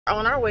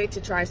On our way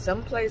to try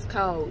some place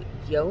called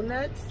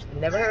Yonutz.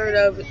 Never heard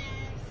of it.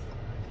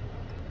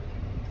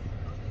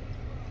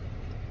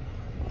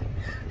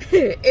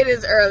 It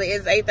is early.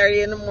 It's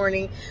 8:30 in the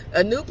morning.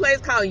 A new place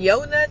called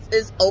Yonutz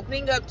is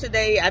opening up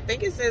today. I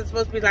think it says it's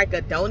supposed to be like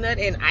a donut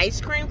and ice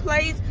cream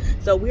place.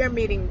 So we are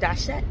meeting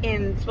Dasha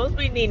and it's supposed to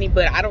be Nene,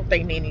 but I don't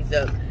think Nene's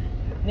up.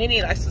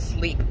 Nene likes to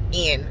sleep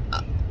in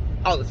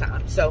all the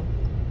time. So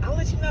I'll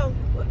let you know.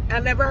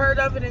 I never heard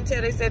of it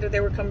until they said that they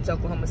were coming to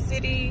Oklahoma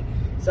City.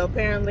 So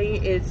apparently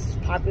it's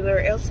popular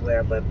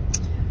elsewhere, but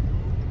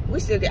we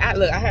still get,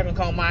 look, I haven't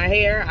combed my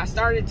hair. I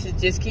started to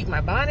just keep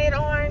my bonnet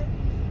on,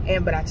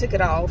 but I took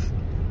it off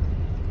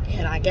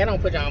and I got on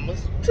pajamas.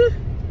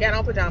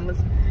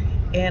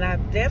 And I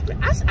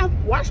definitely, I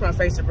washed my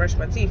face and brushed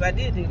my teeth. I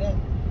did do that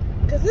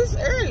because it's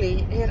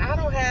early and I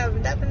don't have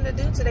nothing to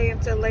do today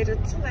until later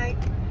tonight.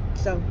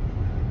 So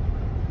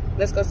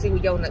let's go see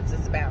what Yonutz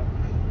is about.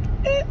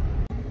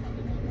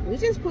 We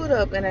just pulled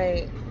up in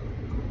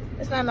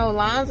it's not no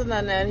lines or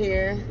nothing out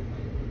here.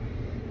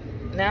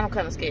 Now I'm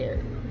kind of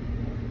scared.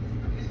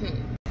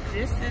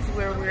 This is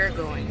where we're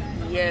going.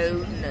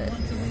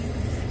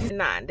 Yonutz.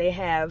 9. They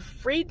have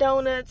free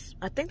donuts.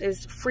 I think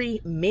there's free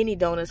mini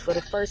donuts for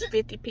the first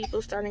 50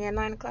 people starting at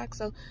 9 o'clock.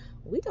 So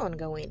we're gonna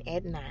go in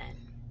at 9.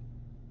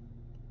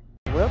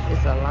 Well,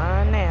 it's a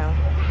line now.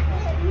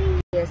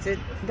 Yes,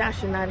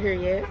 Dasha not here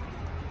yet.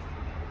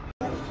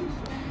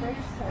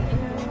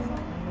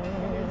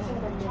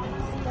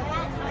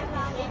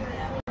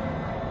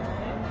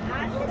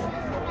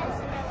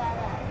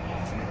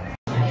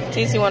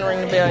 TC want to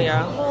ring the bell,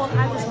 y'all. Well,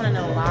 I just want to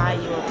know why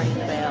you will ring the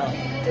bell.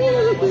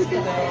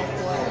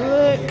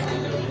 Look.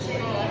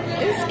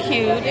 It's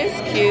cute. It's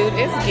cute.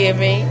 It's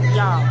giving.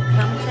 Y'all,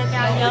 come check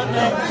out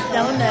Yonutz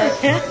Donuts.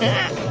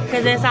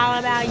 Because it's all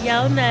about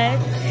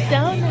Yonutz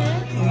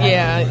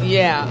Donuts.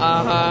 Yeah,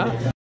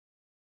 uh-huh.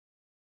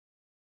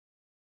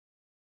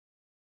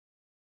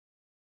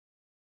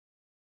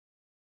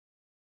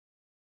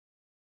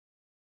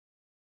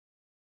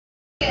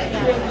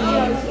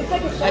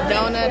 A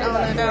donut on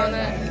a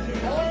donut.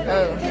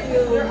 Oh,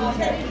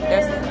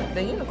 that's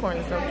the unicorn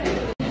is so cute.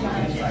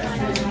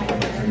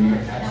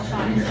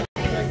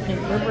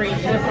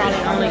 We'll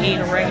probably only eat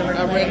a regular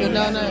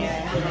donut.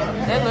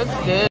 That looks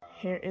good.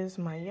 Here is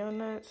my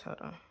Yonutz.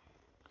 Hold on.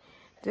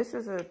 This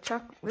is a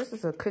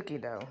cookie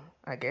dough.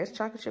 I guess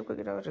chocolate chip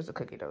cookie dough, or just a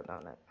cookie dough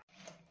donut.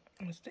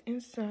 That's the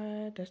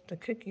inside. That's the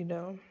cookie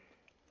dough.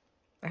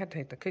 I had to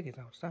take the cookies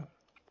off. Stop.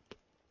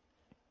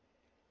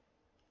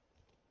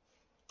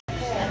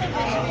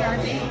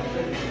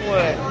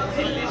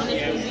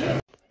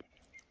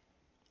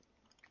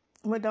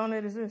 What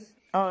donut is this?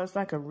 Oh, it's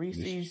like a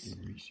Reese's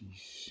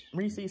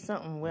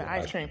something with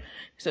ice cream.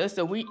 So it's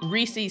the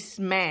Reese's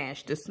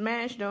Smash. The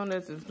Smash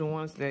donuts is the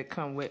ones that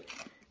come with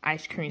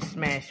ice cream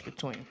smashed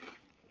between.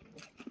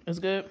 It's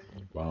good?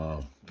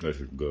 Wow, this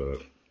is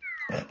good.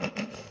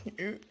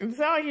 It sounds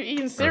like you're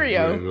eating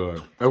cereal. That's really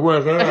good. That's what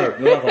it's like.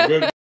 It's like a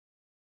big